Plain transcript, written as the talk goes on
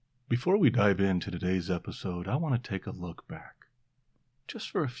Before we dive into today's episode, I want to take a look back, just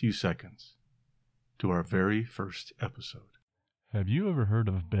for a few seconds, to our very first episode. Have you ever heard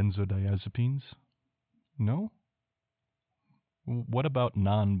of benzodiazepines? No? What about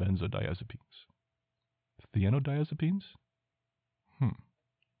non-benzodiazepines? Thienodiazepines?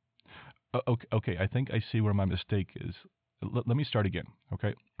 Okay, I think I see where my mistake is. Let me start again,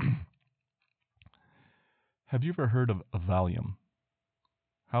 okay? Have you ever heard of Valium?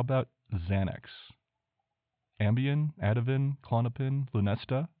 How about Xanax? Ambien, Ativan, Klonopin,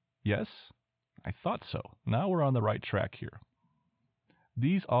 Lunesta? Yes? I thought so. Now we're on the right track here.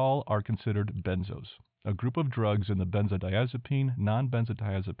 These all are considered benzos, a group of drugs in the benzodiazepine,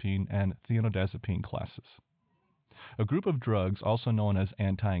 non-benzodiazepine, and thienodiazepine classes. A group of drugs also known as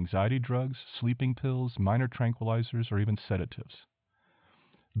anti-anxiety drugs, sleeping pills, minor tranquilizers, or even sedatives.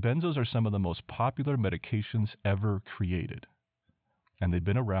 Benzos are some of the most popular medications ever created, and they've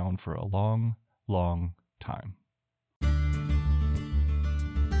been around for a long, long time.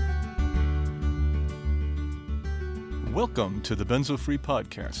 Welcome to the Benzo Free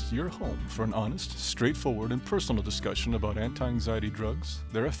Podcast, your home for an honest, straightforward, and personal discussion about anti-anxiety drugs,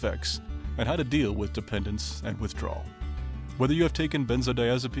 their effects, and how to deal with dependence and withdrawal. Whether you have taken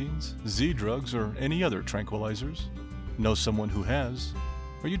benzodiazepines, Z-drugs, or any other tranquilizers, know someone who has,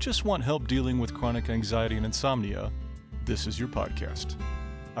 or you just want help dealing with chronic anxiety and insomnia, this is your podcast.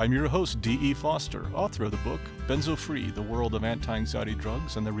 I'm your host, D.E. Foster, author of the book, Benzo Free, The World of Anti-Anxiety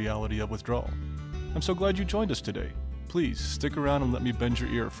Drugs and the Reality of Withdrawal. I'm so glad you joined us today. Please stick around and let me bend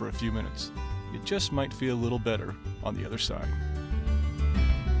your ear for a few minutes. You just might feel a little better on the other side.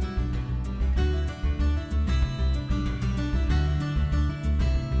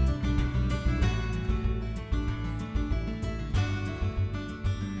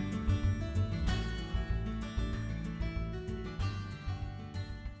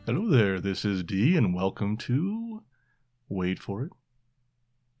 Hello there, this is D, and welcome to, wait for it,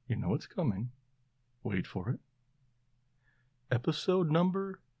 you know it's coming, wait for it, episode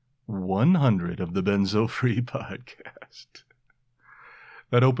number 100 of the Benzo Free Podcast.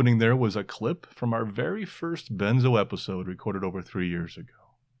 That opening there was a clip from our very first Benzo episode recorded over 3 years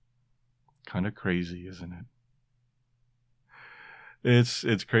ago. Kind of crazy, isn't it?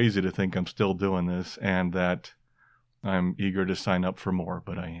 It's crazy to think I'm still doing this and that I'm eager to sign up for more,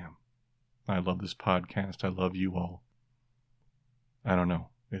 but I am. I love this podcast. I love you all. I don't know.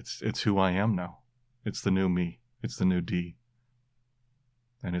 It's who I am now. It's the new me. It's the new D.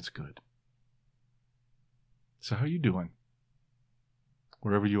 And it's good. So how you doing?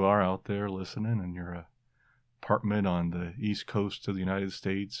 Wherever you are out there listening in your apartment on the East Coast of the United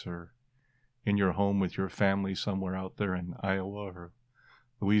States, or in your home with your family somewhere out there in Iowa or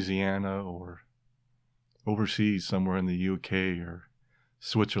Louisiana, or overseas somewhere in the UK or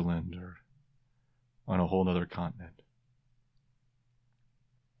Switzerland or on a whole other continent.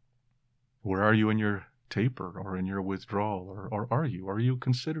 Where are you in your taper or in your withdrawal, or are you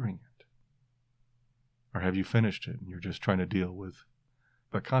considering it? Or have you finished it and you're just trying to deal with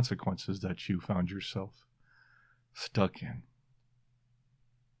the consequences that you found yourself stuck in?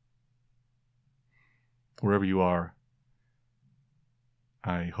 Wherever you are,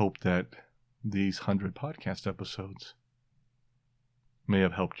 I hope that these 100 podcast episodes may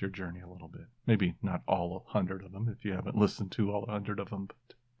have helped your journey a little bit. Maybe not all 100 of them, if you haven't listened to all 100 of them,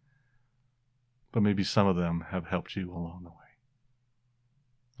 but maybe some of them have helped you along the way.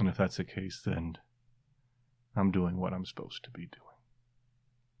 And if that's the case, then I'm doing what I'm supposed to be doing.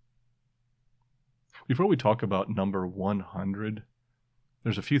 Before we talk about number 100,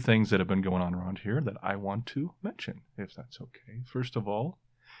 there's a few things that have been going on around here that I want to mention, if that's okay. First of all,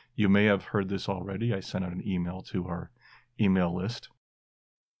 you may have heard this already. I sent out an email to our email list.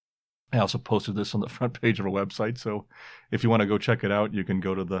 I also posted this on the front page of our website, so if you want to go check it out, you can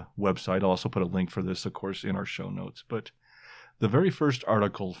go to the website. I'll also put a link for this, of course, in our show notes. But the very first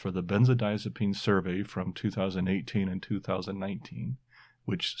article for the benzodiazepine survey from 2018 and 2019,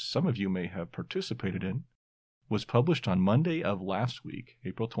 which some of you may have participated in, was published on Monday of last week,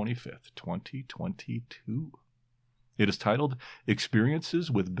 April 25th, 2022. It is titled Experiences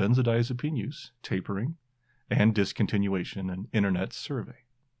with Benzodiazepine Use, Tapering, and Discontinuation, an Internet Survey.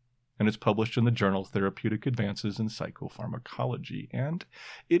 And it's published in the journal Therapeutic Advances in Psychopharmacology. And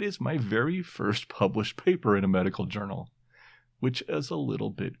it is my very first published paper in a medical journal, which is a little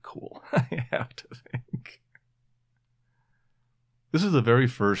bit cool, I have to think. This is the very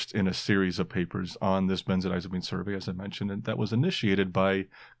first in a series of papers on this benzodiazepine survey, as I mentioned, and that was initiated by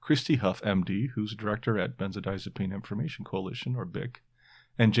Christy Huff, MD, who's director at Benzodiazepine Information Coalition, or BIC,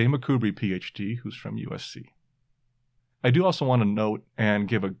 and Jay McCoubrey, PhD, who's from USC. I do also want to note and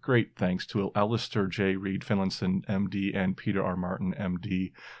give a great thanks to Alistair J. Reed Finlayson, MD, and Peter R. Martin,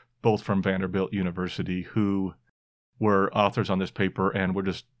 MD, both from Vanderbilt University, who were authors on this paper and were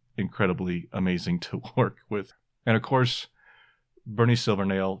just incredibly amazing to work with. And of course, Bernie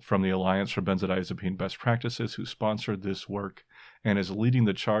Silvernail from the Alliance for Benzodiazepine Best Practices, who sponsored this work and is leading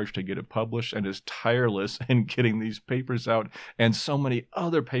the charge to get it published and is tireless in getting these papers out and so many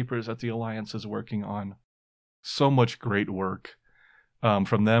other papers that the Alliance is working on. So much great work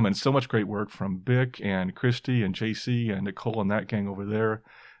from them, and so much great work from Bick and Christy and JC and Nicole and that gang over there.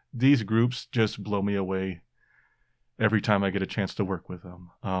 These groups just blow me away every time I get a chance to work with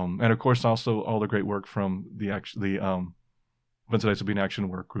them. And of course, also all the great work from the Benzodiazepine Action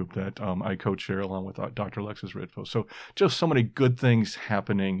Work Group that I co-chair along with Dr. Alexis Ridfo. So just so many good things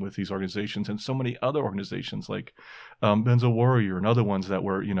happening with these organizations, and so many other organizations like Benzo Warrior and other ones that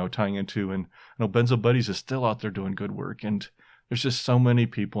we're tying into. And Benzo Buddies is still out there doing good work. And there's just so many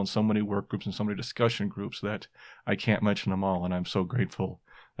people and so many work groups and so many discussion groups that I can't mention them all. And I'm so grateful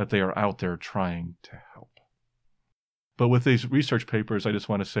that they are out there trying to help. But with these research papers, I just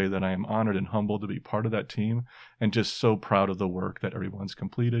want to say that I am honored and humbled to be part of that team and just so proud of the work that everyone's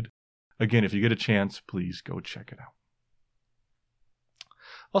completed. Again, if you get a chance, please go check it out.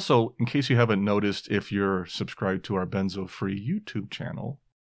 Also, in case you haven't noticed, if you're subscribed to our Benzo Free YouTube channel,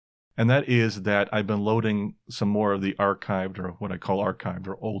 and that is that I've been loading some more of the archived, or what I call archived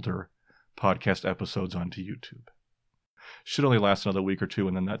or older podcast episodes onto YouTube. Should only last another week or two,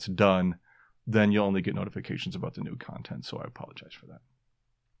 and then that's done. Then you'll only get notifications about the new content, so I apologize for that.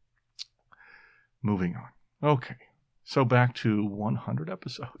 Moving on. Okay, so back to 100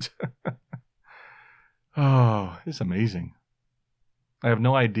 episodes. Oh, it's amazing. I have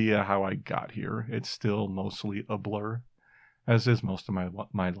no idea how I got here. It's still mostly a blur, as is most of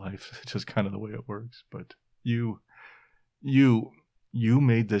my life. It's just kind of the way it works. But you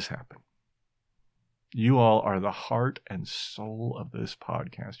made this happen. You all are the heart and soul of this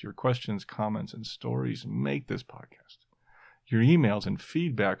podcast. Your questions, comments, and stories make this podcast. Your emails and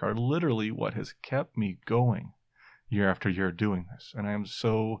feedback are literally what has kept me going year after year doing this. And I am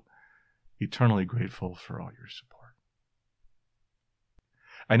so eternally grateful for all your support.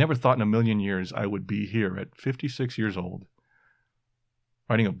 I never thought in a million years I would be here at 56 years old,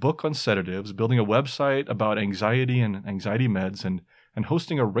 writing a book on sedatives, building a website about anxiety and anxiety meds, and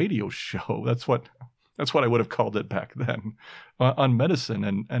hosting a radio show. That's what I would have called it back then, on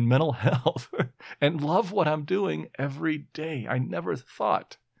medicine and mental health, and love what I'm doing every day. I never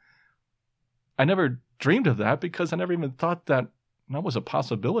dreamed of that, because I never even thought that was a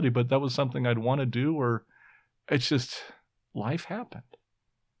possibility, but that was something I'd want to do, or it's just life happened.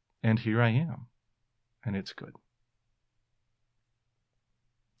 And here I am, and it's good.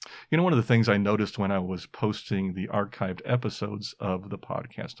 One of the things I noticed when I was posting the archived episodes of the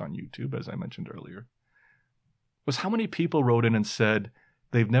podcast on YouTube, as I mentioned earlier, was how many people wrote in and said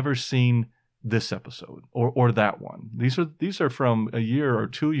they've never seen this episode or that one. These are from a year or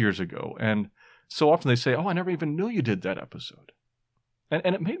 2 years ago, and so often they say, "Oh, I never even knew you did that episode,"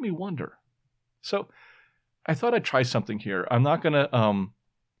 and it made me wonder. So I thought I'd try something here. I'm not going to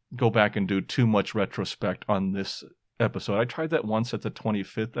go back and do too much retrospect on this episode. I tried that once at the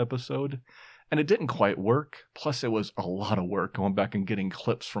 25th episode, and it didn't quite work. Plus, it was a lot of work going back and getting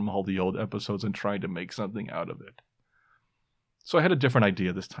clips from all the old episodes and trying to make something out of it. So I had a different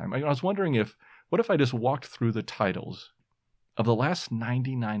idea this time. I was wondering what if I just walked through the titles of the last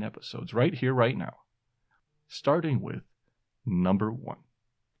 99 episodes right here, right now, starting with number 1.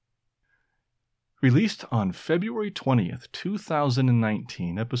 Released on February 20th,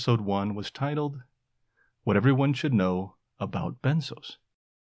 2019, episode 1 was titled, What Everyone Should Know About Benzos.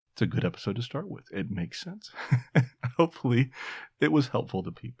 It's a good episode to start with. It makes sense. Hopefully, it was helpful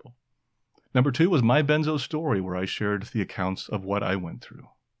to people. Number 2 was My Benzo Story, where I shared the accounts of what I went through.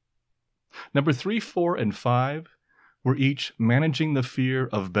 Number 3, 4, and 5 were each Managing the Fear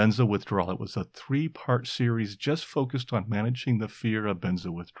of Benzo Withdrawal. It was a 3-part series just focused on managing the fear of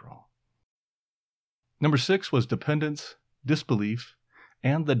benzo withdrawal. Number 6 was Dependence, Disbelief,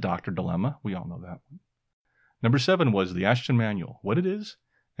 and the Doctor Dilemma. We all know that one. Number 7 was The Ashton Manual, What It Is,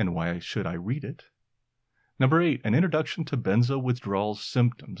 and Why Should I Read It? Number 8, An Introduction to Benzo Withdrawal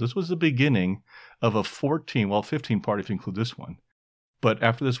Symptoms. This was the beginning of a 15-part if you include this one. But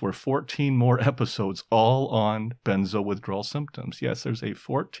after this were 14 more episodes all on benzo withdrawal symptoms. Yes, there's a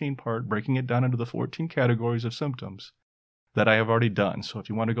 14-part breaking it down into the 14 categories of symptoms that I have already done. So if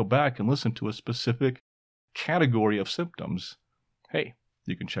you want to go back and listen to a specific category of symptoms, hey,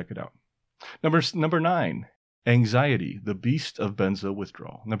 you can check it out. Number 9, Anxiety, the beast of benzo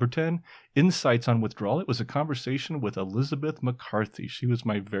withdrawal. Number 10, insights on withdrawal. It was a conversation with Elizabeth McCarthy. She was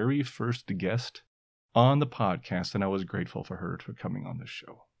my very first guest on the podcast, and I was grateful for her for coming on this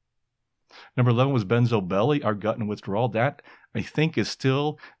show. Number 11 was Benzo Belly, our gut and withdrawal. That, I think, is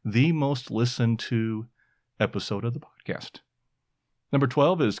still the most listened to episode of the podcast. Number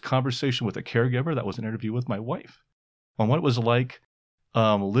 12 is conversation with a caregiver. That was an interview with my wife on what it was like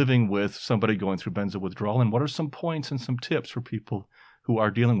living with somebody going through benzo withdrawal, and what are some points and some tips for people who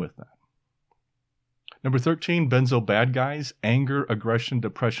are dealing with that. Number 13, benzo bad guys, anger, aggression,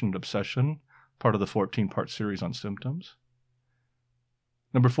 depression, and obsession, part of the 14-part series on symptoms.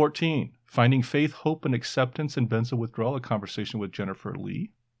 Number 14, finding faith, hope, and acceptance in benzo withdrawal, a conversation with Jennifer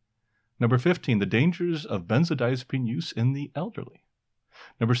Lee. Number 15, the dangers of benzodiazepine use in the elderly.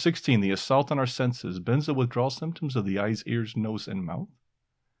 Number 16, the assault on our senses, benzo withdrawal symptoms of the eyes, ears, nose, and mouth.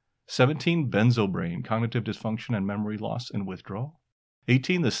 17, benzo brain, cognitive dysfunction and memory loss and withdrawal.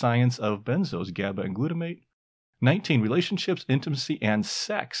 18, the science of benzos, GABA and glutamate. 19, relationships, intimacy, and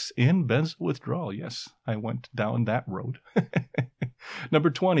sex in benzo withdrawal. Yes, I went down that road. Number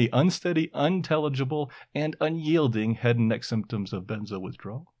 20, unsteady, unintelligible, and unyielding head and neck symptoms of benzo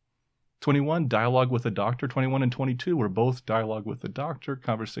withdrawal. 21, dialogue with a doctor. 21 and 22 were both dialogue with the doctor,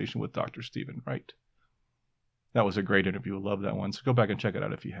 conversation with Dr. Stephen Wright. That was a great interview. I love that one. So go back and check it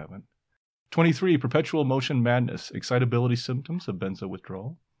out if you haven't. 23, perpetual motion madness, excitability symptoms of benzo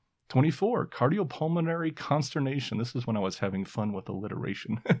withdrawal. 24, cardiopulmonary consternation. This is when I was having fun with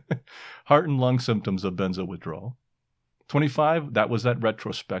alliteration. Heart and lung symptoms of benzo withdrawal. 25, that was that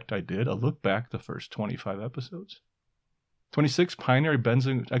retrospect I did, a look back the first 25 episodes. 26, pioneering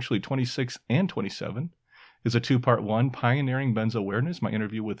benzo, actually 26 and 27, is a two-part one, Pioneering Benzo Awareness, my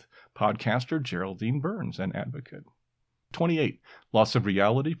interview with podcaster Geraldine Burns, an advocate. 28, loss of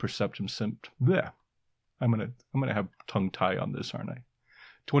reality, perception symptom. Bleh. I'm gonna have tongue tie on this, aren't I?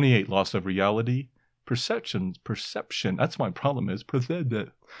 28, loss of reality, perception. That's my problem is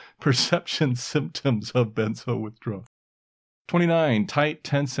perception symptoms of benzo withdrawal. 29, tight,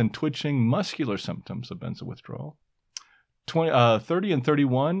 tense, and twitching muscular symptoms of benzo withdrawal. 30 and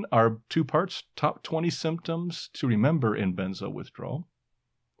 31 are two parts, top 20 symptoms to remember in benzo withdrawal.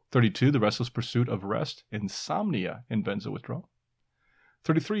 32, the restless pursuit of rest, insomnia in benzo withdrawal.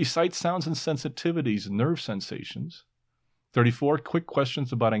 33, sight, sounds, and sensitivities, nerve sensations. 34, quick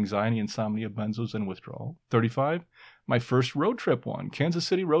questions about anxiety, insomnia, benzos, and withdrawal. 35, my first road trip one, Kansas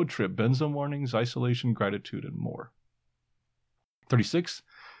City road trip, benzo mornings, isolation, gratitude, and more. 36,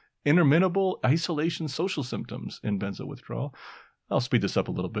 interminable isolation social symptoms in benzo withdrawal. I'll speed this up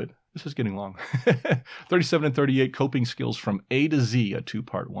a little bit. This is getting long. 37 and 38, coping skills from A to Z, a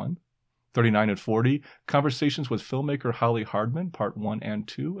two-part one. 39 and 40, conversations with filmmaker Holly Hardman, part 1 and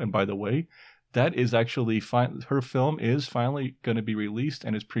 2. And by the way, that is actually her film is finally going to be released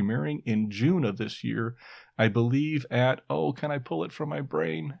and is premiering in June of this year. I believe at, can I pull it from my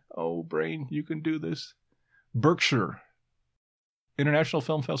brain? Oh, brain, you can do this. Berkshire International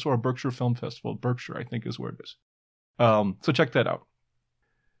Film Festival or Berkshire Film Festival. Berkshire, I think, is where it is. So check that out.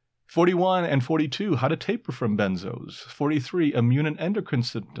 41 and 42, how to taper from benzos. 43, immune and endocrine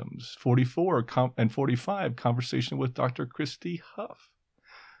symptoms. 44 and 45, conversation with Dr. Christy Huff.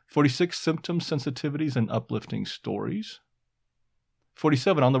 46, symptoms, sensitivities, and uplifting stories.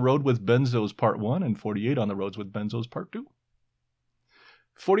 47, on the road with benzos part 1, and 48, on the roads with benzos part 2.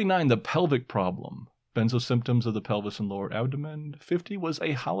 49, the pelvic problem. Benzo symptoms of the pelvis and lower abdomen. 50 was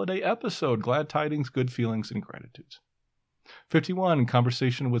a holiday episode, glad tidings, good feelings, and gratitudes. 51,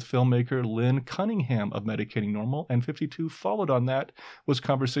 conversation with filmmaker Lynn Cunningham of Medicating Normal. And 52, followed on that, was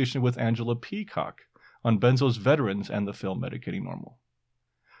conversation with Angela Peacock on benzos, veterans, and the film Medicating Normal.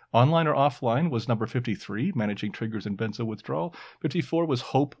 Online or offline was number 53, managing triggers in benzo withdrawal. 54 was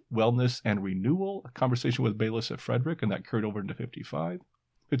hope, wellness, and renewal, a conversation with Bayless at Frederick, and that carried over into 55.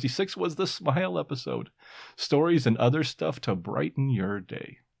 56 was the smile episode, stories and other stuff to brighten your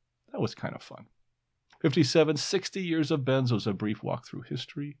day. That was kind of fun. 57, 60 years of benzos, a brief walk through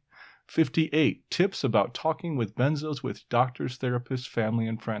history. 58, tips about talking with benzos with doctors, therapists, family,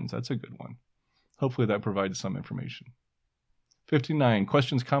 and friends. That's a good one. Hopefully that provides some information. 59,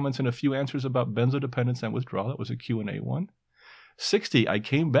 questions, comments, and a few answers about benzodependence and withdrawal. That was a Q&A one. 60, I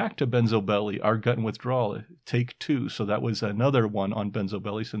came back to Benzo Belly, our gut and withdrawal, take 2. So that was another one on Benzo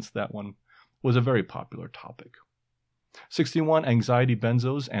Belly, since that one was a very popular topic. 61, anxiety,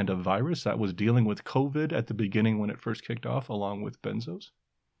 benzos, and a virus. That was dealing with COVID at the beginning when it first kicked off, along with benzos.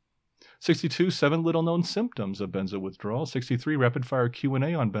 62, 7 little-known symptoms of benzo withdrawal. 63, rapid-fire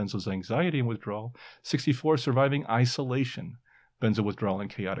Q&A on benzos, anxiety, and withdrawal. 64, surviving isolation, benzo withdrawal in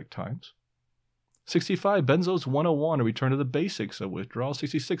chaotic times. 65, Benzos 101, a return to the basics of withdrawal.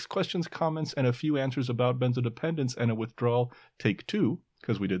 66, questions, comments, and a few answers about benzodependence and a withdrawal, take 2,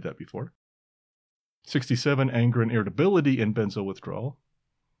 because we did that before. 67, anger and irritability in benzo withdrawal.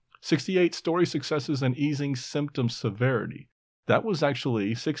 68, story successes and easing symptom severity. That was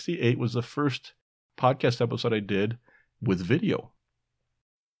actually, 68 was the first podcast episode I did with video.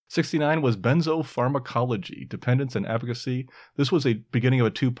 69 was benzo pharmacology, dependence and advocacy. This was a beginning of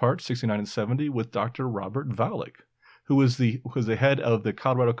a 2-part, 69 and 70, with Dr. Robert Valek, who was the head of the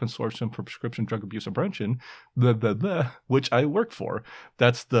Colorado Consortium for Prescription Drug Abuse and Prevention, which I work for.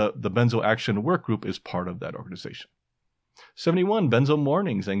 That's the Benzo Action Work Group is part of that organization. 71, benzo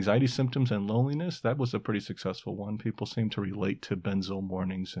mornings, anxiety symptoms and loneliness. That was a pretty successful one. People seem to relate to benzo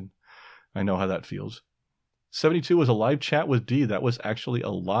mornings, and I know how that feels. 72 was a live chat with Dee. That was actually a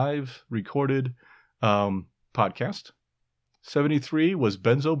live recorded podcast. 73 was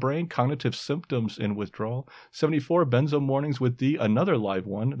Benzo Brain, Cognitive Symptoms in Withdrawal. 74, Benzo Mornings with Dee, another live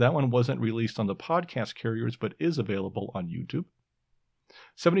one. That one wasn't released on the podcast carriers, but is available on YouTube.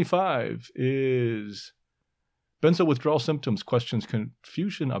 75 is Benzo Withdrawal Symptoms, Questions,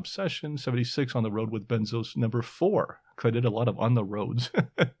 Confusion, Obsession. 76, On the Road with Benzos, number 4. I did a lot of on the roads.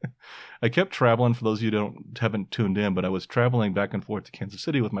 I kept traveling, for those of you who haven't tuned in, but I was traveling back and forth to Kansas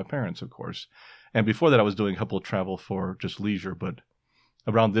City with my parents, of course. And before that, I was doing a couple of travel for just leisure, but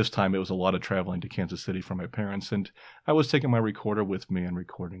around this time, it was a lot of traveling to Kansas City for my parents. And I was taking my recorder with me and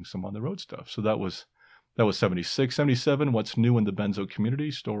recording some on the road stuff. So that was 76. 77, What's New in the Benzo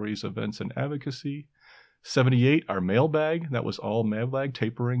Community, Stories, Events, and Advocacy. 78, our mailbag. That was all mailbag,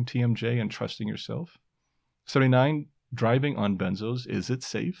 tapering, TMJ, and trusting yourself. 79, driving on benzos. Is it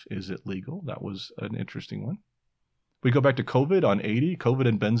safe? Is it legal? That was an interesting one. We go back to COVID on 80, COVID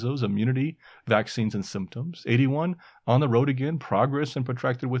and benzos, immunity, vaccines, and symptoms. 81, on the road again, progress and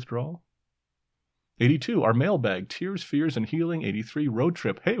protracted withdrawal. 82, our mailbag, tears, fears, and healing. 83, road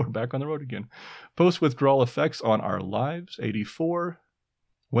trip. Hey, we're back on the road again. Post-withdrawal effects on our lives. 84,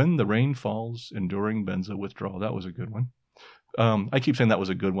 when the rain falls, enduring benzo withdrawal. That was a good one. I keep saying that was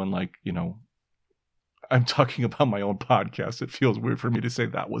a good one, like, I'm talking about my own podcast. It feels weird for me to say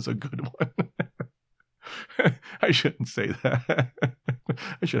that was a good one. I shouldn't say that.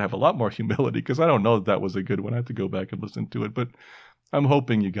 I should have a lot more humility because I don't know that was a good one. I have to go back and listen to it. But I'm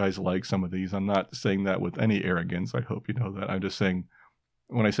hoping you guys like some of these. I'm not saying that with any arrogance. I hope you know that. I'm just saying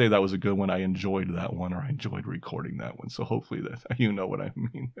when I say that was a good one, I enjoyed that one, or I enjoyed recording that one. So hopefully that you know what I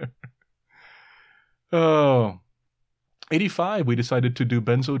mean there. Oh. 85, we decided to do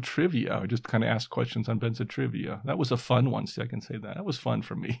benzo trivia. I just kind of asked questions on benzo trivia. That was a fun one. See, I can say that. That was fun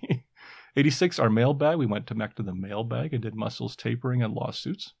for me. 86, our mailbag. We went back to the mailbag and did muscles, tapering, and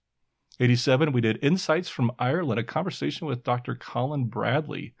lawsuits. 87, we did Insights from Ireland, a conversation with Dr. Colin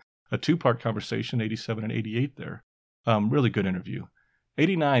Bradley, a 2-part conversation, 87 and 88 there. Really good interview.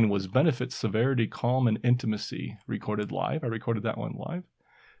 89 was Benefits, Severity, Calm, and Intimacy, recorded live. I recorded that one live.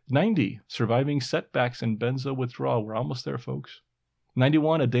 90, Surviving Setbacks in Benzo Withdrawal. We're almost there, folks.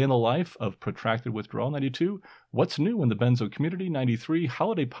 91, A Day in the Life of Protracted Withdrawal. 92, What's New in the Benzo Community. 93,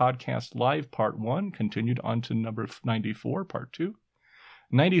 Holiday Podcast Live Part 1, continued on to number 94, Part 2.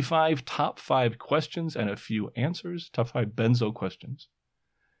 95, Top 5 Questions and a Few Answers, Top 5 Benzo Questions.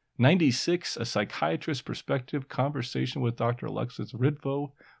 96, A Psychiatrist Perspective Conversation with Dr. Alexis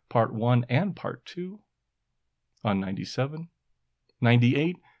Ridvo, Part 1 and Part 2 on 97.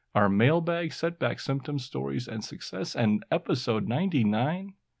 98, Our Mailbag, Setback, Symptoms, Stories, and Success. And episode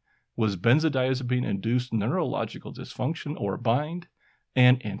 99 was Benzodiazepine-Induced Neurological Dysfunction or BIND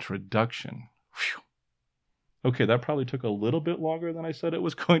and Introduction. Whew. Okay, that probably took a little bit longer than I said it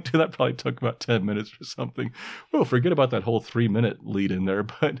was going to. That probably took about 10 minutes or something. Well, forget about that whole 3-minute lead in there.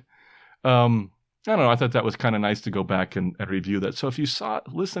 But I don't know. I thought that was kind of nice to go back and review that. So if you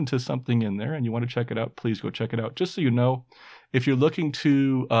listen to something in there and you want to check it out, please go check it out. Just so you know, if you're looking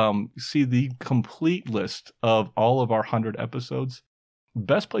to see the complete list of all of our 100 episodes,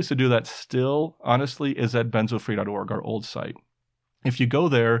 best place to do that still, honestly, is at benzofree.org, our old site. If you go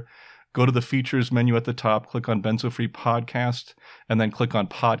there, go to the features menu at the top, click on Benzo Free Podcast, and then click on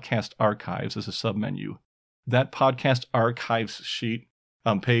Podcast Archives as a submenu. That Podcast Archives sheet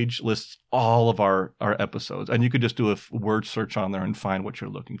page lists all of our episodes, and you could just do a word search on there and find what you're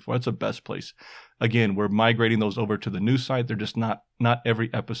looking for. That's the best place. Again, we're migrating those over to the new site. They're just not every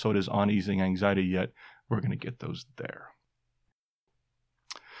episode is on easing anxiety yet. We're going to get those there.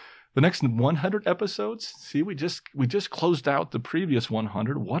 The next 100 episodes, see, we just closed out the previous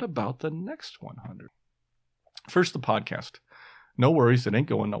 100. What about the next 100? First, the podcast. No worries, it ain't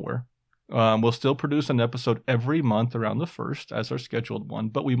going nowhere. We'll still produce an episode every month around the 1st as our scheduled one,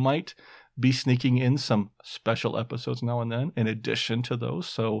 but we might be sneaking in some special episodes now and then in addition to those.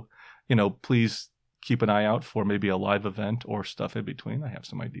 So, please keep an eye out for maybe a live event or stuff in between. I have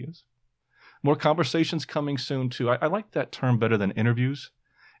some ideas. More conversations coming soon, too. I like that term better than interviews.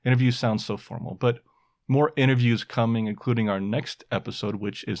 Interviews sound so formal, but more interviews coming, including our next episode,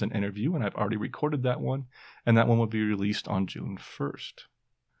 which is an interview, and I've already recorded that one, and that one will be released on June 1st.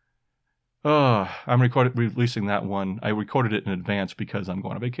 I'm releasing that one. I recorded it in advance because I'm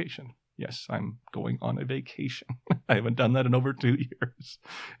going on vacation. Yes, I'm going on a vacation. I haven't done that in over 2 years,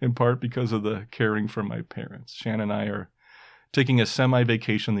 in part because of the caring for my parents. Shannon and I are taking a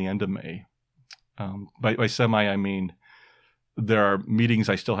semi-vacation the end of May. By semi, I mean there are meetings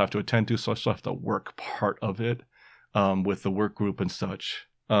I still have to attend to, so I still have to work part of it with the work group and such.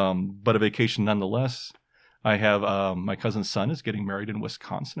 But a vacation nonetheless. I have my cousin's son is getting married in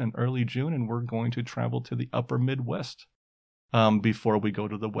Wisconsin in early June, and we're going to travel to the upper Midwest before we go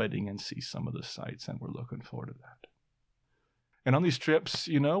to the wedding and see some of the sights, and we're looking forward to that. And on these trips,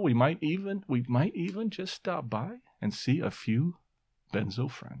 we might even just stop by and see a few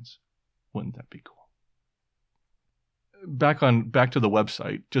Benzo friends. Wouldn't that be cool? Back to the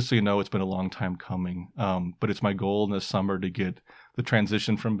website, just so you know, it's been a long time coming, but it's my goal in this summer to get the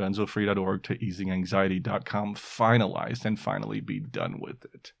transition from benzofree.org to easinganxiety.com finalized and finally be done with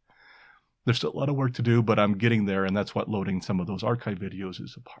it. There's still a lot of work to do, but I'm getting there, and that's what loading some of those archive videos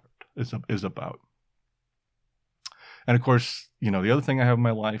is about. And of course, the other thing I have in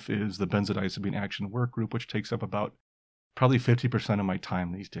my life is the benzodiazepine action work group, which takes up about probably 50% of my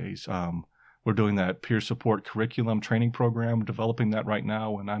time these days. We're doing that peer support curriculum training program, developing that right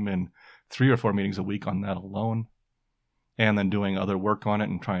now, and I'm in 3 or 4 meetings a week on that alone, and then doing other work on it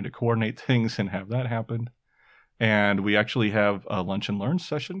and trying to coordinate things and have that happen. And we actually have a lunch and learn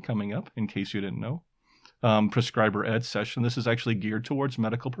session coming up, in case you didn't know. Prescriber ed session. This is actually geared towards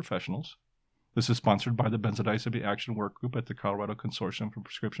medical professionals. This is sponsored by the Benzodiazepine Action Work Group at the Colorado Consortium for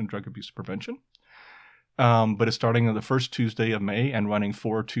Prescription Drug Abuse Prevention. But it's starting on the first Tuesday of May and running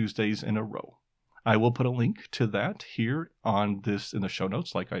 4 Tuesdays in a row. I will put a link to that here in the show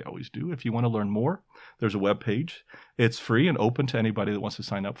notes, like I always do. If you want to learn more, there's a web page. It's free and open to anybody that wants to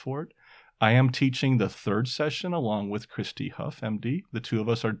sign up for it. I am teaching the 3rd session along with Christy Huff, MD. The 2 of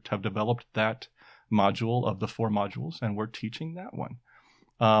us have developed that module of the 4 modules, and we're teaching that one.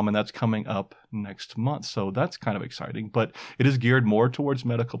 And that's coming up next month. So that's kind of exciting, but it is geared more towards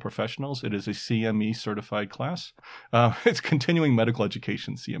medical professionals. It is a CME certified class. It's continuing medical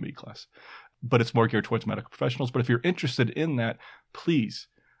education CME class, but it's more geared towards medical professionals. But if you're interested in that, please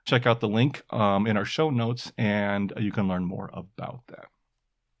check out the link in our show notes, and you can learn more about that.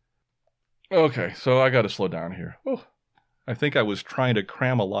 Okay, so I got to slow down here. Oh, I think I was trying to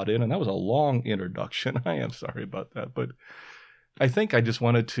cram a lot in, and that was a long introduction. I am sorry about that, but I think I just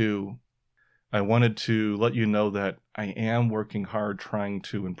wanted to let you know that I am working hard trying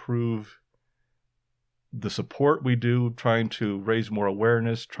to improve the support we do, trying to raise more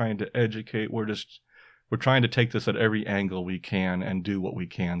awareness, trying to educate. We're trying to take this at every angle we can and do what we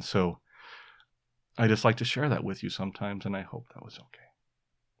can. So I just like to share that with you sometimes, and I hope that was okay.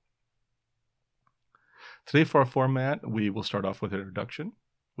 Today for our format, we will start off with an introduction,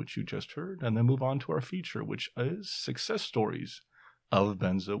 which you just heard, and then move on to our feature, which is success stories of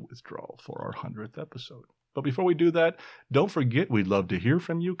benzo withdrawal for our 100th episode. But before we do that, don't forget we'd love to hear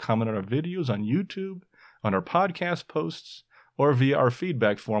from you. Comment on our videos on YouTube, on our podcast posts, or via our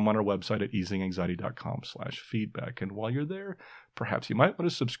feedback form on our website at easinganxiety.com/feedback. And while you're there, perhaps you might want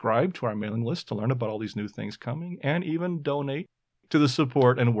to subscribe to our mailing list to learn about all these new things coming, and even donate to the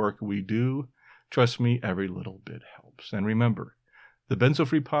support and work we do. Trust me, every little bit helps. And remember, the Benzo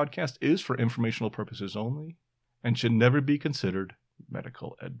Free Podcast is for informational purposes only and should never be considered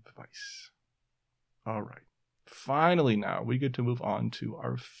medical advice. All right. Finally, now we get to move on to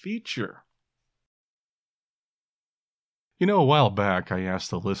our feature. A while back, I asked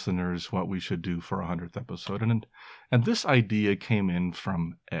the listeners what we should do for our 100th episode, and this idea came in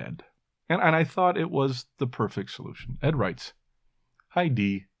from Ed. And I thought it was the perfect solution. Ed writes, "Hi,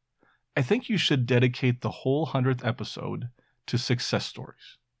 Dee. I think you should dedicate the whole 100th episode to success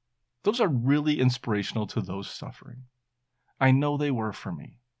stories. Those are really inspirational to those suffering. I know they were for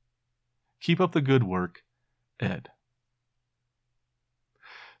me. Keep up the good work, Ed."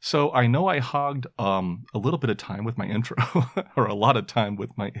 So I know I hogged a little bit of time with my intro, or a lot of time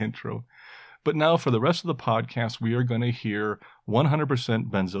with my intro. But now for the rest of the podcast, we are going to hear 100%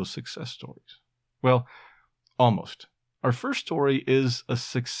 benzo success stories. Well, almost. Our first story is a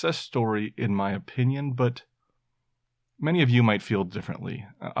success story, in my opinion, but Many of you might feel differently.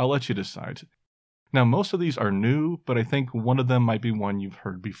 I'll let you decide. Now, most of these are new, but I think one of them might be one you've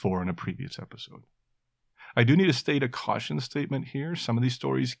heard before in a previous episode. I do need to state a caution statement here. Some of these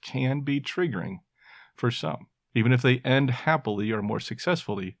stories can be triggering for some. Even if they end happily or more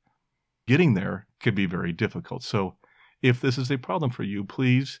successfully, getting there could be very difficult. So if this is a problem for you,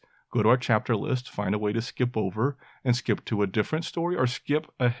 please go to our chapter list, find a way to skip over and skip to a different story, or skip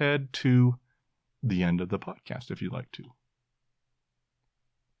ahead to the end of the podcast if you'd like to.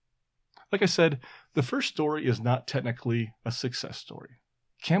 Like I said, the first story is not technically a success story.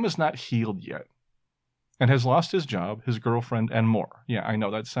 Cam is not healed yet and has lost his job, his girlfriend, and more. Yeah, I know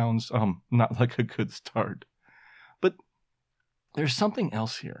that sounds not like a good start. But there's something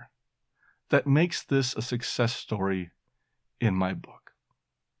else here that makes this a success story in my book.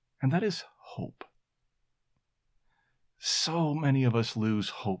 And that is hope. So many of us lose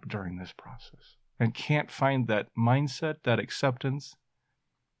hope during this process and can't find that mindset, that acceptance,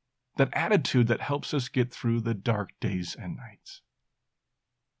 that attitude that helps us get through the dark days and nights.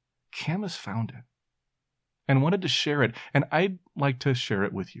 Cam has found it and wanted to share it, and I'd like to share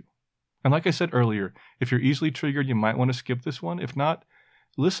it with you. And like I said earlier, if you're easily triggered, you might want to skip this one. If not,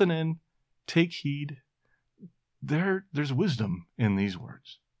 listen in, take heed. There's wisdom in these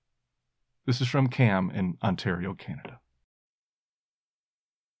words. This is from Cam in Ontario, Canada.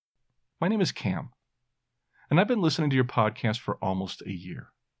 My name is Cam, and I've been listening to your podcast for almost a year.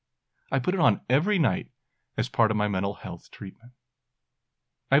 I put it on every night as part of my mental health treatment.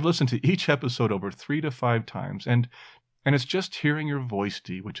 I've listened to each episode over 3 to 5 times, and it's just hearing your voice,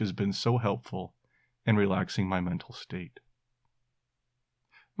 Dee, which has been so helpful in relaxing my mental state.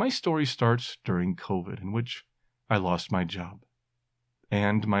 My story starts during COVID, in which I lost my job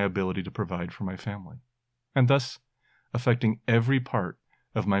and my ability to provide for my family, and thus affecting every part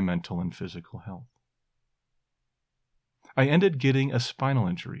of my mental and physical health. I ended getting a spinal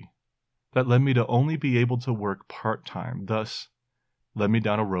injury that led me to only be able to work part-time, thus led me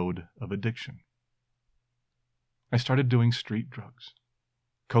down a road of addiction. I started doing street drugs,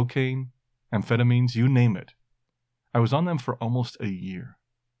 cocaine, amphetamines, you name it. I was on them for almost a year.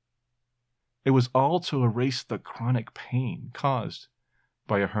 It was all to erase the chronic pain caused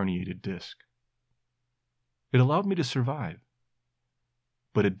by a herniated disc. It allowed me to survive,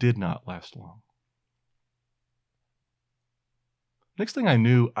 but it did not last long. Next thing I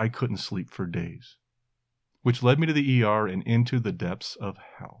knew, I couldn't sleep for days, which led me to the ER and into the depths of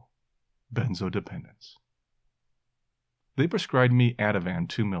hell, benzodependence. They prescribed me Ativan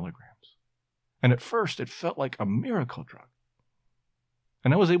 2 milligrams, and at first it felt like a miracle drug.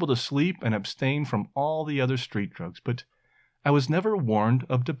 And I was able to sleep and abstain from all the other street drugs, but I was never warned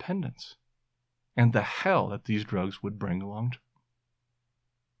of dependence and the hell that these drugs would bring along.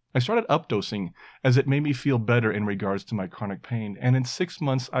 I started updosing as it made me feel better in regards to my chronic pain, and in 6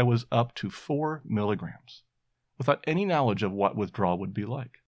 months I was up to 4 milligrams, without any knowledge of what withdrawal would be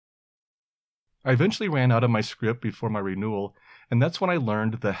like. I eventually ran out of my script before my renewal, and that's when I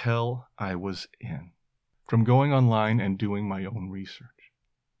learned the hell I was in, from going online and doing my own research.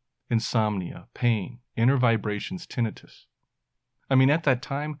 Insomnia, pain, inner vibrations, tinnitus. I mean, at that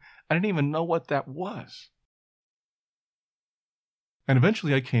time, I didn't even know what that was. And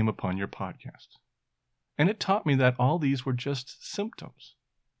eventually I came upon your podcast. And it taught me that all these were just symptoms.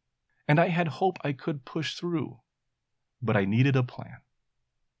 And I had hope I could push through. But I needed a plan.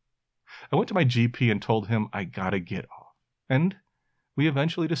 I went to my GP and told him I gotta get off. And we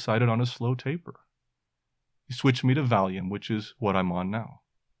eventually decided on a slow taper. He switched me to Valium, which is what I'm on now.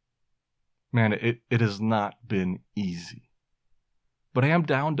 Man, it has not been easy. But I am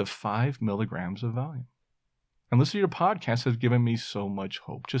down to 5 milligrams of Valium. And listening to your podcast has given me so much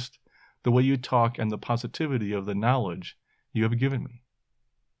hope. Just the way you talk and the positivity of the knowledge you have given me.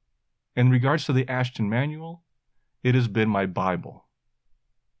 In regards to the Ashton Manual, it has been my Bible.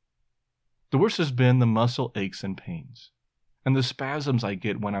 The worst has been the muscle aches and pains. And the spasms I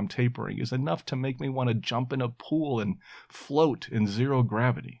get when I'm tapering is enough to make me want to jump in a pool and float in zero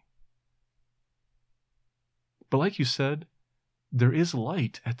gravity. But like you said, there is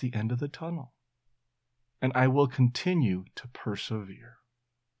light at the end of the tunnel. And I will continue to persevere.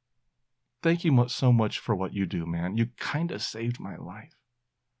 Thank you so much for what you do, man. You kind of saved my life.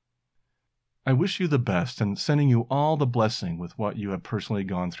 I wish you the best and sending you all the blessing with what you have personally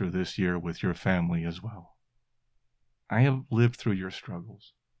gone through this year with your family as well. I have lived through your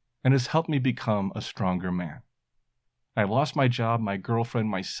struggles, and it's helped me become a stronger man. I've lost my job, my girlfriend,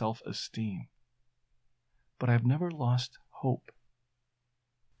 my self-esteem. But I've never lost hope,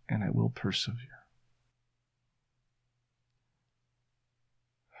 and I will persevere.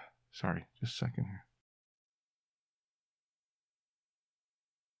 Sorry, just a second here.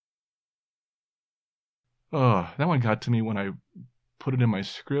 That one got to me when I put it in my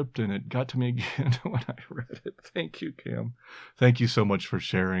script, and it got to me again when I read it. Thank you, Cam. Thank you so much for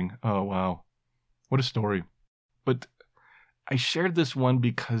sharing. Oh, wow. What a story. But I shared this one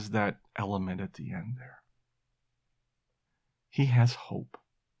because that element at the end there. He has hope.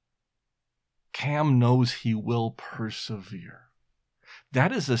 Cam knows he will persevere.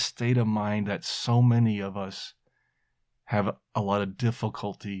 That is a state of mind that so many of us have a lot of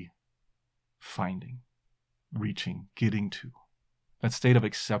difficulty finding, reaching, getting to. That state of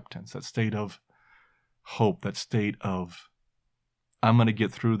acceptance, that state of hope, that state of, I'm going to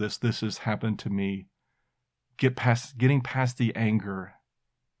get through this. This has happened to me. Getting past the anger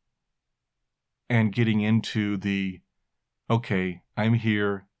and getting into the, okay, I'm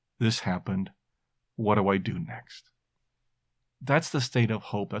here. This happened. What do I do next? That's the state of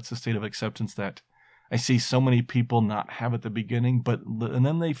hope. That's the state of acceptance that I see so many people not have at the beginning, and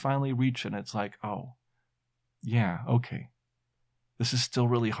then they finally reach it, and it's like, oh, yeah, okay. This is still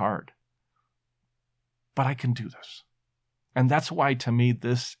really hard, but I can do this. And that's why, to me,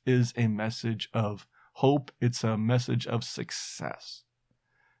 this is a message of hope. It's a message of success,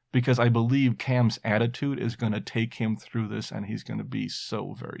 because I believe Cam's attitude is going to take him through this, and he's going to be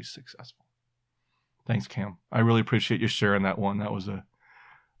so very successful. Thanks, Cam. I really appreciate you sharing that one. That was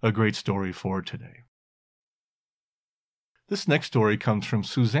a great story for today. This next story comes from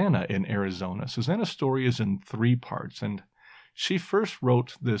Susanna in Arizona. Susanna's story is in 3 parts, and she first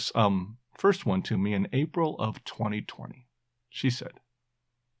wrote this first one to me in April of 2020. She said,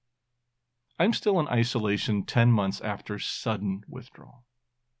 I'm still in isolation 10 months after sudden withdrawal.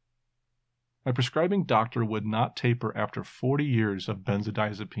 My prescribing doctor would not taper after 40 years of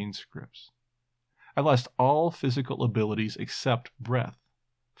benzodiazepine scripts. I lost all physical abilities except breath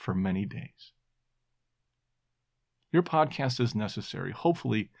for many days. Your podcast is necessary.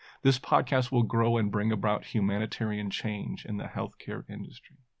 Hopefully, this podcast will grow and bring about humanitarian change in the healthcare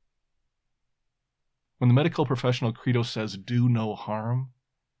industry. When the medical professional credo says do no harm,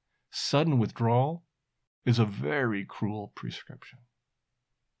 sudden withdrawal is a very cruel prescription.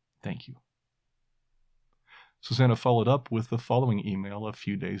 Thank you. Susanna followed up with the following email a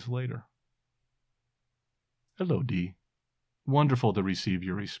few days later. Hello, Dee. Wonderful to receive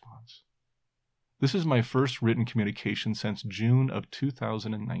your response. This is my first written communication since June of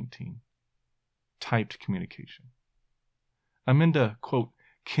 2019. Typed communication. I'm into, quote,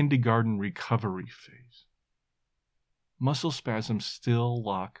 kindergarten recovery phase. Muscle spasms still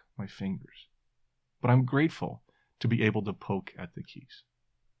lock my fingers, but I'm grateful to be able to poke at the keys.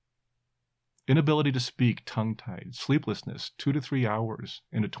 Inability to speak tongue-tied, sleeplessness 2 to 3 hours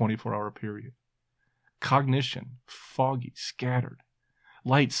in a 24-hour period. Cognition foggy, scattered.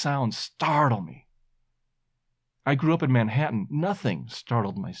 Light sounds startle me. I grew up in Manhattan. Nothing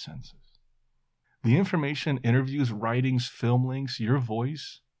startled my senses. The information, interviews, writings, film links, your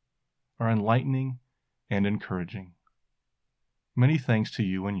voice are enlightening and encouraging. Many thanks to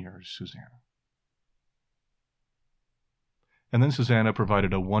you and yours, Susanna. And then Susanna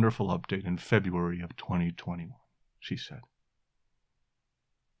provided a wonderful update in February of 2021. She said,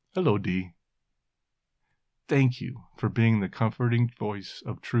 Hello, Dee. Thank you for being the comforting voice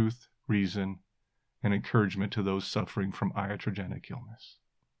of truth, reason, and encouragement to those suffering from iatrogenic illness,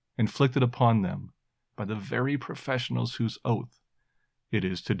 inflicted upon them by the very professionals whose oath it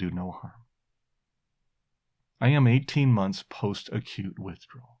is to do no harm. I am 18 months post-acute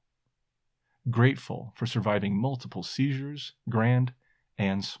withdrawal, grateful for surviving multiple seizures, grand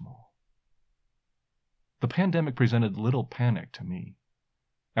and small. The pandemic presented little panic to me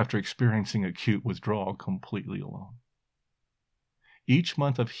after experiencing acute withdrawal completely alone. Each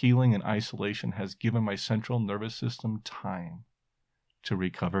month of healing and isolation has given my central nervous system time to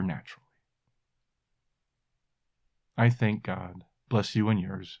recover naturally. I thank God. Bless you and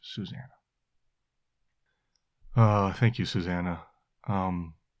yours, Susanna. Thank you, Susanna.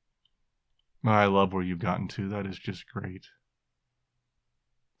 I love where you've gotten to. That is just great.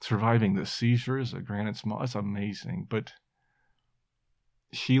 Surviving the seizures, grand and small, it's amazing. But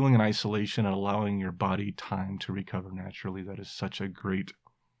healing and isolation and allowing your body time to recover naturally, that is such a great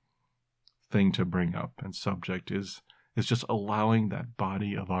thing to bring up. And subject is just allowing that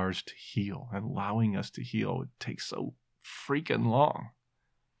body of ours to heal and allowing us to heal. It takes so freaking long.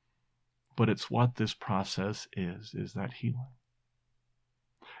 But it's what this process is that healing.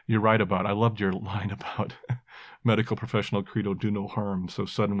 You're right about, I loved your line about medical professional credo, do no harm. So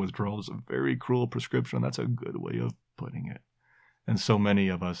sudden withdrawal is a very cruel prescription. That's a good way of putting it. And so many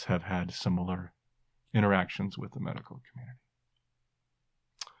of us have had similar interactions with the medical community.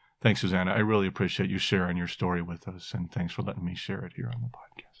 Thanks, Susanna. I really appreciate you sharing your story with us, and thanks for letting me share it here on the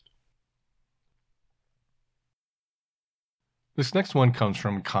podcast. This next one comes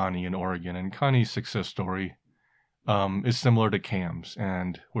from Connie in Oregon, and Connie's success story is similar to Cam's,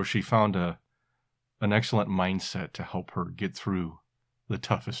 and where she found an excellent mindset to help her get through the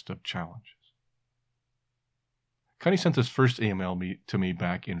toughest of challenges. Connie sent this first email to me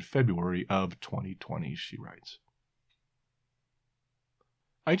back in February of 2020, she writes.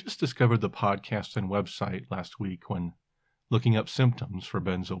 I just discovered the podcast and website last week when looking up symptoms for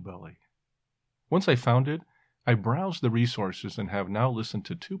benzo belly. Once I found it, I browsed the resources and have now listened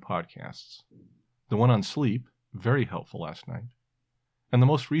to 2 podcasts. The one on sleep, very helpful last night, and the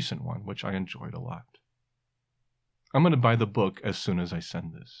most recent one, which I enjoyed a lot. I'm going to buy the book as soon as I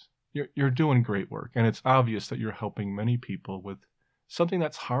send this. You're doing great work, and it's obvious that you're helping many people with something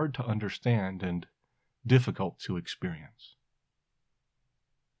that's hard to understand and difficult to experience.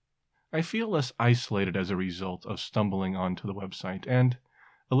 I feel less isolated as a result of stumbling onto the website, and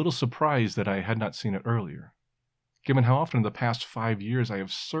a little surprised that I had not seen it earlier, given how often in the past 5 years I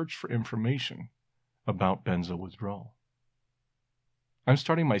have searched for information about benzo withdrawal. I'm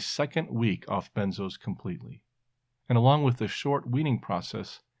starting my 2nd week off benzos completely, and along with the short weaning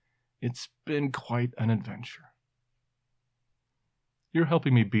process, it's been quite an adventure. You're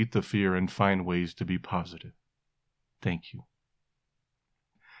helping me beat the fear and find ways to be positive. Thank you.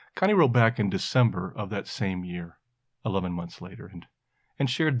 Connie wrote back in December of that same year, 11 months later, and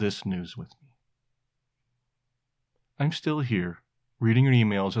shared this news with me. I'm still here, reading your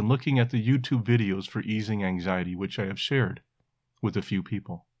emails and looking at the YouTube videos for easing anxiety, which I have shared with a few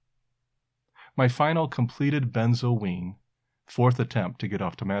people. My final completed benzo wean, 4th attempt to get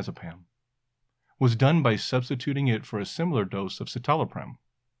off temazepam, was done by substituting it for a similar dose of citalopram,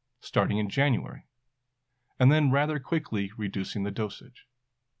 starting in January, and then rather quickly reducing the dosage.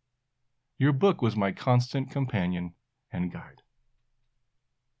 Your book was my constant companion and guide.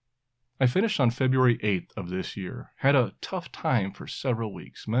 I finished on February 8th of this year, had a tough time for several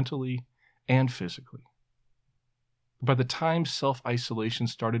weeks, mentally and physically. By the time self-isolation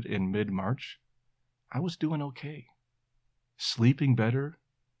started in mid-March, I was doing okay, sleeping better,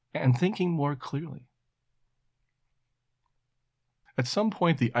 and thinking more clearly. At some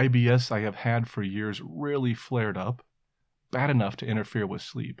point, the IBS I have had for years really flared up, bad enough to interfere with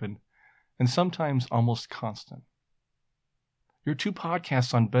sleep, and sometimes almost constant. Your 2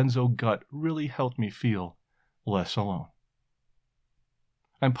 podcasts on benzo gut really helped me feel less alone.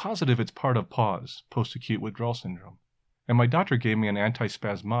 I'm positive it's part of PAWS, post-acute withdrawal syndrome, and my doctor gave me an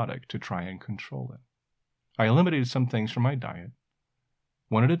antispasmodic to try and control it. I eliminated some things from my diet,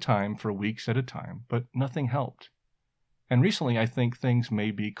 one at a time for weeks at a time, but nothing helped. And recently I think things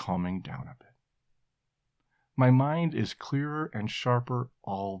may be calming down a bit. My mind is clearer and sharper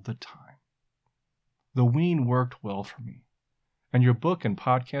all the time. The wean worked well for me, and your book and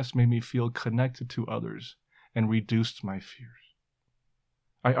podcast made me feel connected to others and reduced my fears.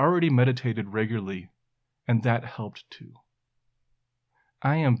 I already meditated regularly, and that helped too.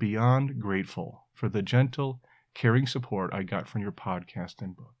 I am beyond grateful for the gentle, caring support I got from your podcast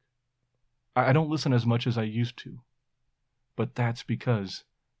and book. I don't listen as much as I used to, but that's because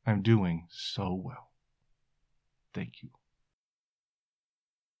I'm doing so well. Thank you.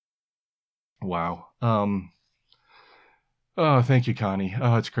 Wow. Thank you, Connie.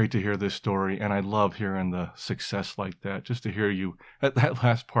 It's great to hear this story, and I love hearing the success like that. Just to hear you at that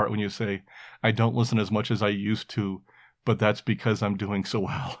last part when you say, I don't listen as much as I used to, but that's because I'm doing so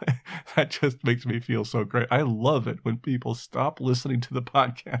well. That just makes me feel so great. I love it when people stop listening to the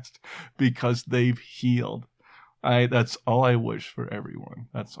podcast because they've healed. That's all I wish for everyone.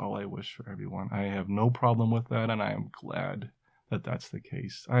 That's all I wish for everyone. I have no problem with that, and I am glad that that's the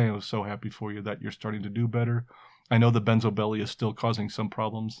case. I am so happy for you that you're starting to do better. I know the benzo belly is still causing some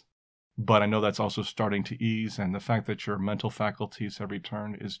problems, but I know that's also starting to ease, and the fact that your mental faculties have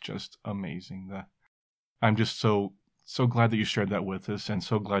returned is just amazing. I'm just so glad that you shared that with us, and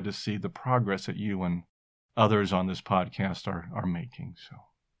so glad to see the progress that you and others on this podcast are making.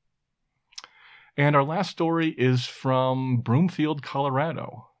 And our last story is from Broomfield,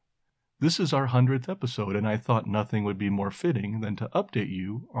 Colorado. This is our 100th episode, and I thought nothing would be more fitting than to update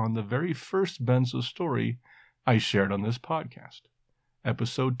you on the very first benzo story I shared on this podcast.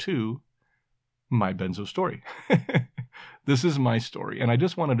 Episode 2, My Benzo Story. This is my story, and I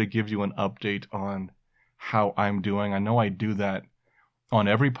just wanted to give you an update on how I'm doing. I know I do that on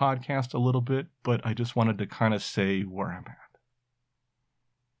every podcast a little bit, but I just wanted to kind of say where I'm at.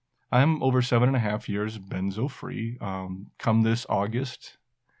 I'm over 7.5 years benzo-free. Come this August,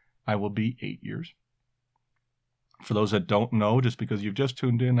 I will be 8 years. For those that don't know, just because you've just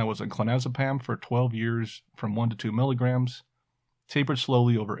tuned in, I was on clonazepam for 12 years from 1 to 2 milligrams, tapered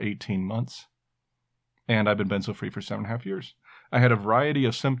slowly over 18 months, and I've been benzo-free for 7.5 years. I had a variety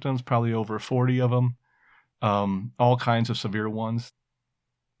of symptoms, probably over 40 of them, all kinds of severe ones.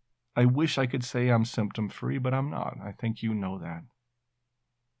 I wish I could say I'm symptom-free, but I'm not. I think you know that.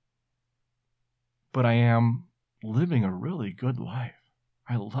 But I am living a really good life.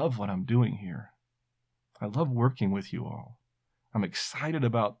 I love what I'm doing here. I love working with you all. I'm excited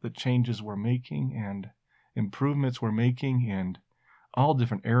about the changes we're making and improvements we're making in all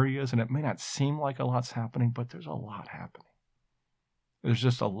different areas. And it may not seem like a lot's happening, but there's a lot happening. There's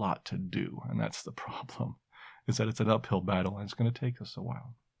just a lot to do. And that's the problem, is that it's an uphill battle and it's going to take us a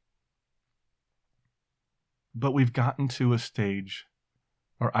while. But we've gotten to a stage,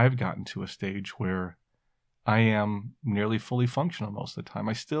 or I've gotten to a stage where I am nearly fully functional most of the time.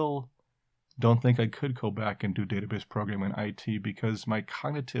 I still don't think I could go back and do database programming in IT because my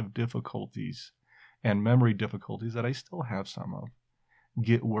cognitive difficulties and memory difficulties that I still have some of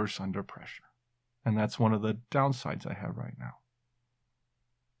get worse under pressure. And that's one of the downsides I have right now.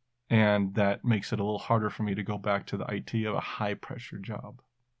 And that makes it a little harder for me to go back to the IT of a high pressure job.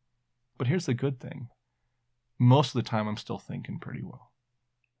 But here's the good thing. Most of the time I'm still thinking pretty well.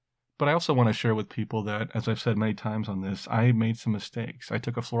 But I also want to share with people that, as I've said many times on this, I made some mistakes. I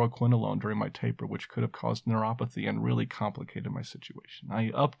took a fluoroquinolone during my taper, which could have caused neuropathy and really complicated my situation. I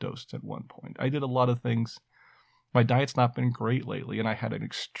updosed at one point. I did a lot of things. My diet's not been great lately, and I had an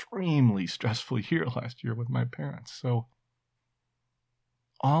extremely stressful year last year with my parents. So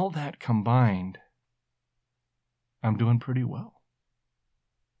all that combined, I'm doing pretty well.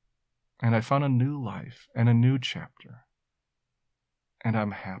 And I found a new life and a new chapter. And I'm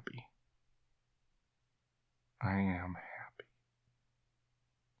happy. I am happy.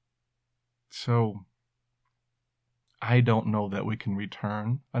 So, I don't know that we can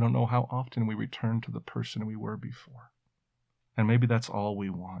return. I don't know how often we return to the person we were before. And maybe that's all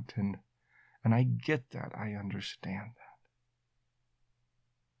we want. And I get that. I understand that.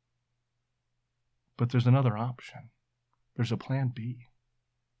 But there's another option. There's a plan B.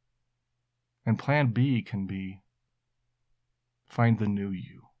 And plan B can be find the new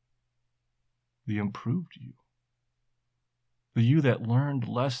you, the improved you, the you that learned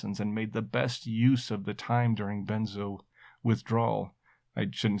lessons and made the best use of the time during benzo withdrawal. I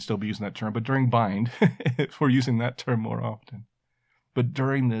shouldn't still be using that term, but during bind, if we're using that term more often. But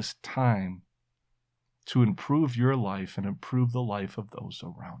during this time, to improve your life and improve the life of those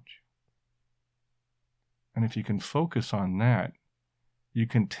around you. And if you can focus on that, you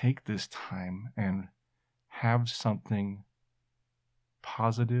can take this time and have something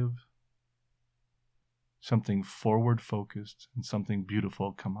positive, something forward-focused, and something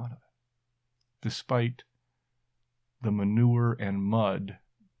beautiful come out of it, despite the manure and mud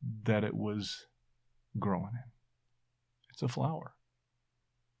that it was growing in. It's a flower.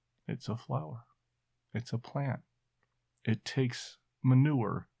 It's a flower. It's a plant. It takes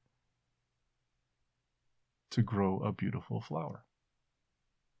manure to grow a beautiful flower.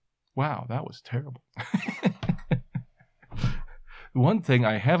 Wow, that was terrible. One thing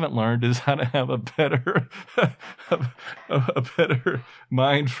I haven't learned is how to have a better, a better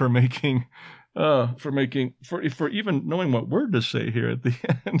mind for making, for even knowing what word to say here at the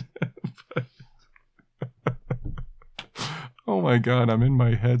end. Oh my God, I'm in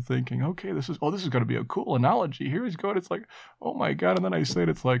my head thinking, okay, this is going to be a cool analogy. Here he's going. It's like, oh my God, and then I say it.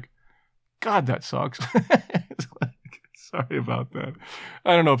 It's like, God, that sucks. It's like, sorry about that.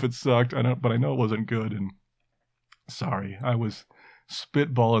 I don't know if it sucked. But I know it wasn't good. And sorry, I was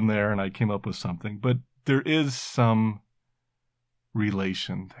spitballing there and I came up with something. But there is some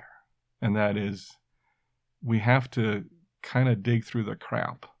relation there. And that is, we have to kind of dig through the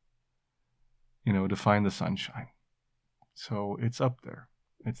crap, to find the sunshine. So it's up there.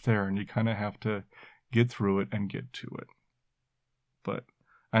 It's there. And you kind of have to get through it and get to it. But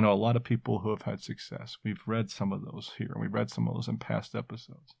I know a lot of people who have had success. We've read some of those here. We've read some of those in past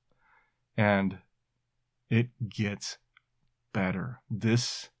episodes. And it gets better.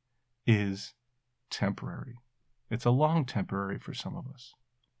 This is temporary. It's a long temporary for some of us.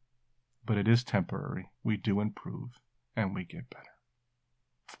 But it is temporary. We do improve and we get better.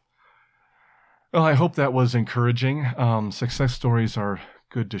 Well, I hope that was encouraging. Success stories are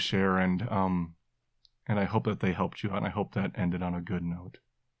good to share, and I hope that they helped you out, and I hope that ended on a good note.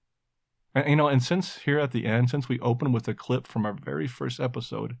 And since here at the end, since we open with a clip from our very first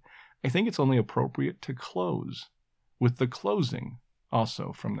episode, I think it's only appropriate to close with the closing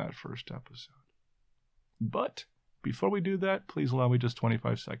also from that first episode. But before we do that, please allow me just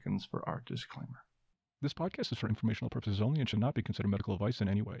 25 seconds for our disclaimer. This podcast is for informational purposes only and should not be considered medical advice in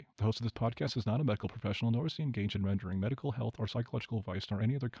any way. The host of this podcast is not a medical professional, nor is he engaged in rendering medical, health, or psychological advice, nor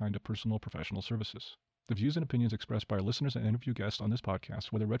any other kind of personal or professional services. The views and opinions expressed by our listeners and interview guests on this podcast,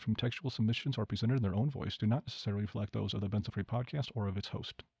 whether read from textual submissions or presented in their own voice, do not necessarily reflect those of the Benzo-Free podcast or of its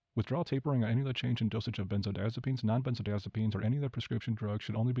host. Withdrawal tapering or any other change in dosage of benzodiazepines, non-benzodiazepines, or any other prescription drug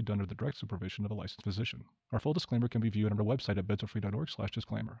should only be done under the direct supervision of a licensed physician. Our full disclaimer can be viewed on our website at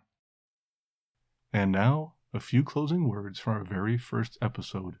benzofree.org/disclaimer. And now, a few closing words from our very first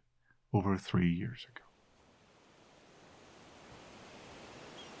episode over 3 years ago.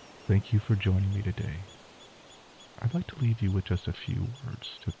 Thank you for joining me today. I'd like to leave you with just a few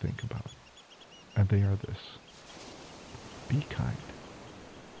words to think about. And they are this: be kind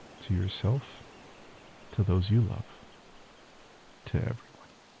to yourself, to those you love, to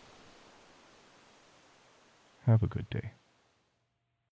everyone. Have a good day.